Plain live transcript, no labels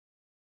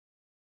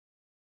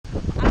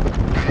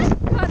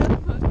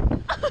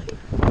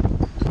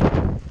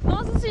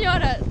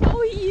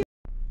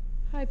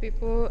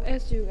people,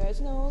 as you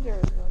guys know,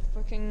 there's a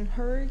fucking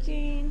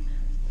hurricane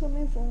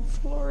coming from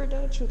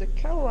Florida to the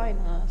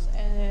Carolinas.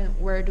 And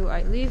where do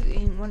I live?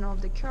 In one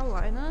of the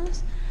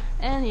Carolinas.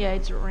 And yeah,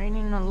 it's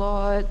raining a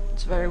lot,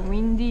 it's very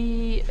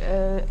windy,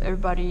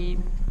 everybody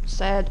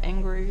sad,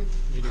 angry.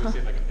 You need to see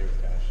if I can pay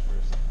with cash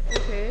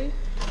first. Okay,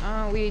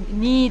 we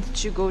need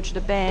to go to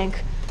the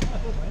bank.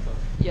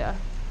 Yeah,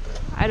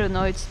 I don't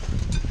know, it's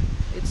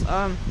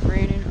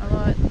raining a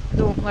lot,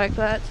 don't like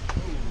that.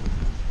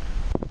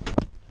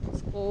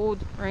 It's cold,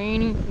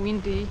 rainy,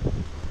 windy,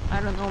 I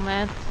don't know,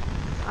 man.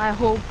 I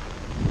hope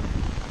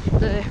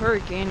the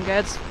hurricane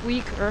gets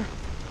weaker.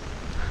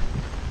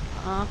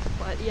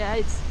 But yeah,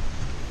 you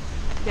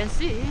can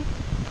see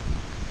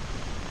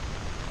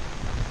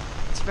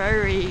it's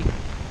very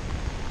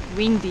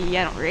windy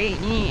and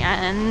rainy,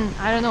 and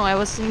I don't know, I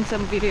was seeing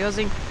some videos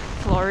in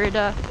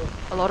Florida,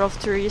 a lot of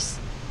trees.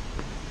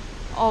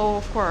 Oh,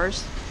 of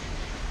course.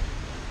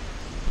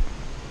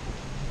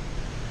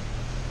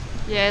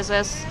 Yes,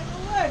 as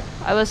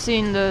I was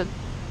seeing the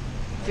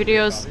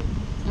videos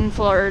in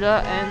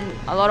Florida, and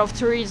a lot of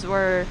trees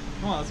were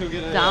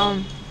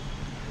down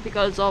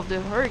because of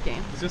the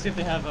hurricane. Let's go see if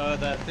they have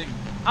that thing.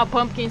 Oh,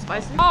 pumpkin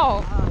spice.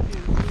 Oh,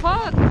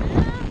 fuck,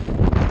 man.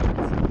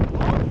 It's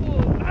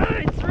awful.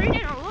 It's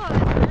raining a lot,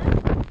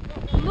 man.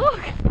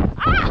 Look.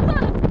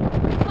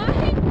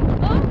 My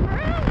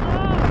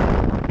umbrella.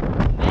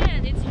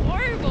 Man, it's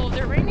horrible.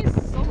 The rain is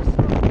so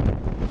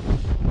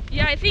strong.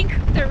 Yeah, I think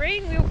the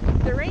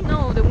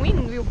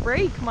wind will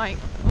break my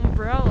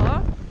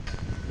umbrella.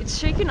 It's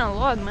shaking a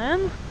lot,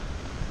 man.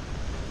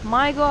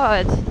 My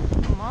god.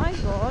 My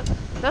god.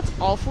 That's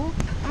awful.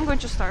 I'm going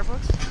to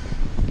Starbucks.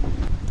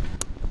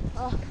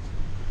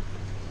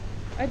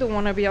 I don't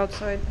want to be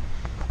outside.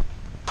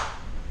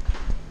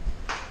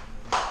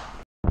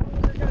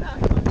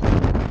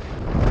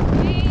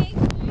 Gente,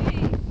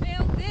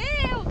 meu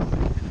Deus!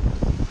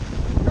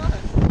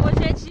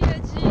 Hoje é dia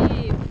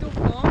de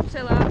tufão,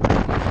 sei lá.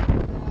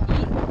 E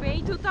o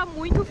vento tá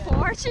muito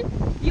forte.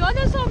 E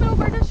olha só meu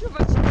guarda-chuva.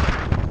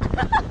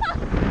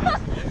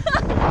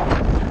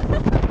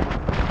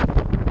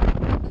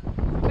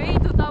 O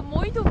vento tá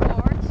muito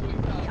forte.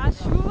 E a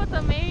chuva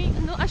também.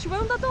 A chuva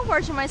não tá tão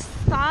forte, mas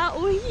tá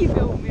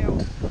horrível, meu.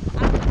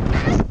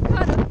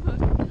 Caramba.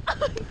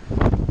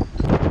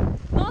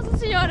 Nossa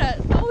senhora,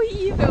 tá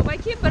horrível. Vai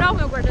quebrar o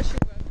meu guarda-chuva.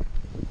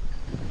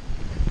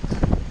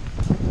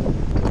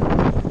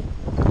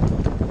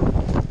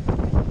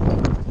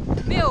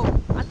 Meu,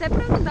 até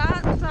pra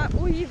andar tá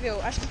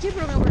horrível. Acho que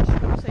quebrou meu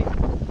guarda-chuva, não sei.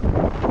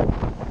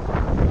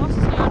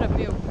 Nossa senhora,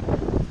 meu.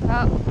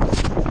 Tá horrível,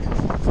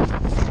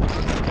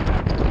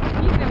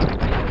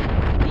 meu.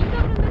 Nem dá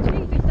pra andar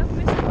direito, ele tá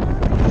começando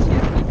a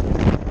encher aqui.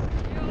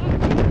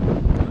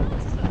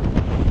 Nossa.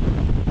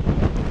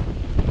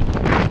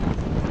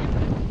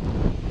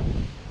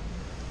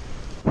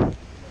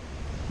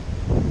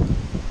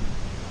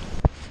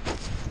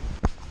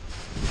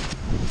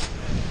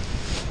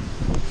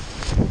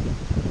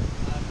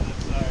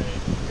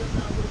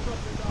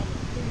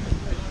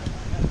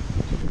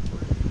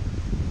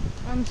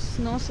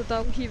 Nossa, tá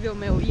horrível,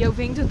 meu. E o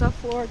vento tá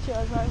forte,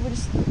 as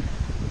árvores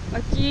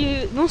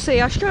aqui, não sei,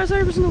 acho que as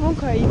árvores não vão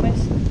cair, mas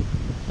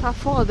tá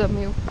foda,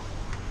 meu.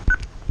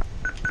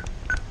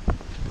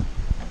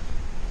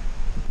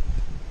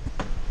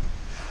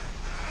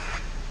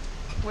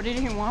 What did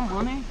he want,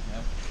 money?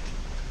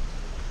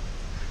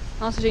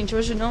 Nossa, gente,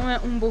 hoje não é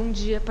um bom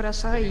dia pra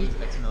sair.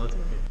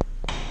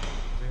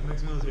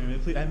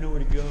 I have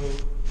nowhere to go.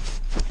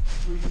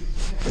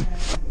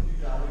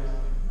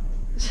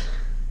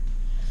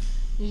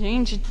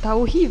 Gente, tá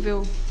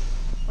horrível.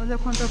 Olha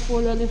quanta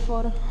folha ali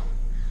fora.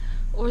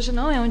 Hoje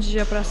não é um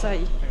dia pra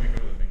sair.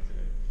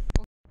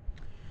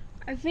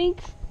 I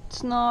think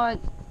it's not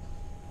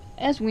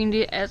as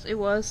windy as it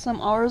was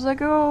some hours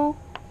ago.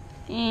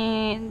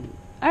 And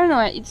I don't know,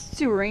 it's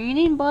still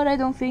raining, but I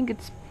don't think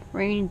it's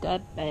raining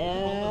that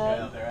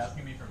bad. They're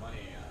asking me for money.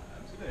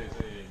 I'm just gonna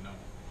say no.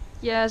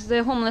 Yes,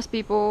 the homeless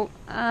people.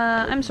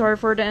 I'm sorry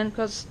for them,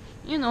 because,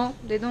 you know,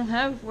 they don't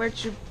have where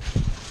to...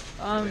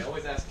 They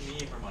always ask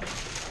me for money.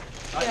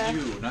 Not yeah.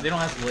 you. No, they don't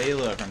ask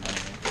Layla for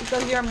money.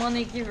 Because you're a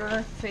money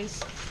giver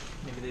face.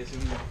 Maybe they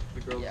assume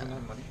the girls don't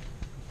have money.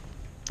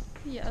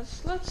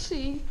 Yes, let's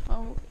see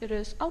how it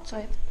is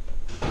outside.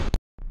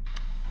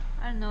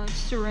 I don't know, it's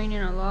still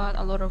raining a lot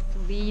of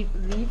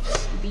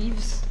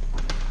leaves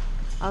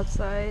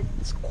outside.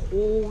 It's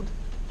cold.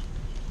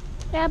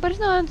 Yeah, but it's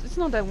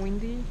not that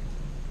windy.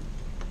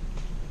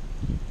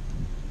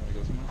 Wanna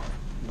go somewhere?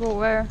 Go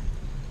where?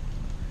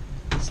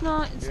 It's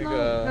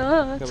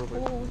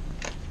cold.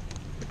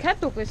 The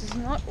Capitol place is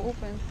not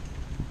open.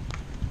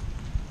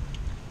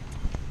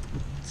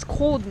 It's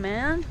cold,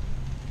 man.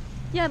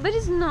 Yeah, but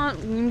it's not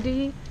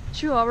windy.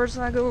 2 hours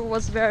ago it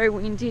was very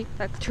windy,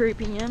 like 3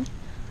 p.m.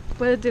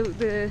 But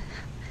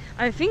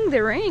I think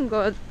the rain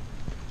got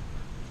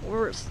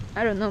worse.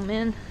 I don't know,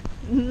 man.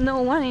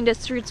 No one in the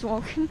streets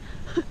walking,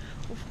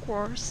 of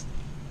course.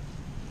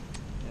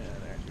 Yeah,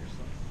 there's your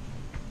son.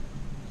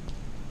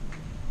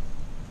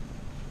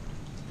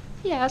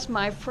 Yeah, it's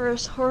my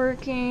first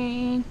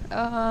hurricane.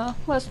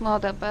 Was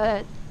not that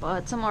bad,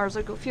 but some hours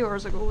ago, a few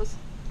hours ago was.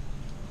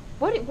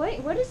 What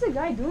is the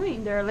guy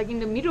doing there, like in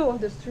the middle of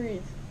the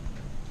street?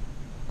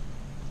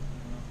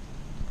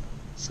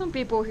 Some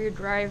people here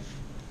drive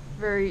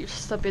very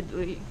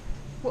stupidly.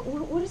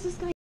 What is this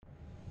guy?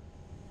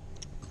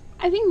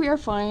 I think we are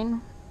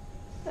fine.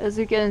 As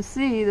you can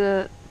see,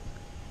 the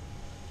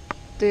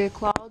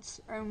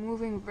clouds are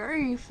moving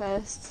very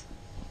fast.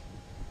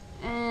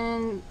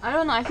 And I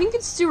don't know, I think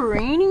it's still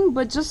raining,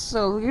 but just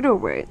a little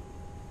bit.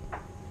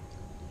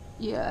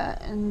 Yeah,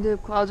 and the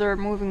clouds are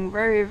moving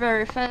very,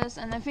 very fast,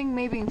 and I think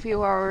maybe in a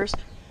few hours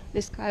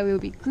the sky will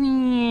be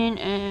clean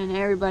and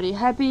everybody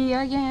happy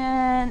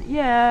again.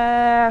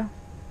 Yeah.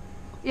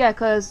 Yeah,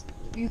 cause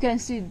you can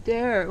see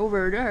there,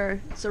 over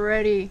there, it's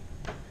already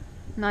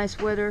nice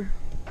weather,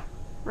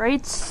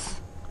 right?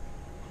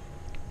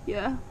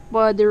 Yeah,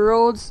 but the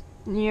roads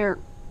near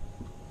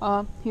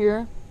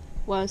here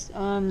was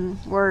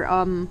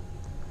were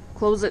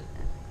closed,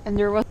 and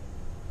there was.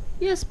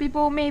 Yes,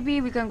 people, maybe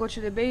we can go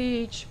to the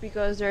beach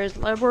because there's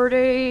Labor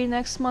Day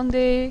next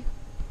Monday.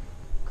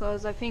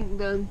 Cause I think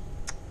the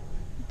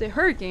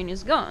hurricane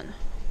is gone.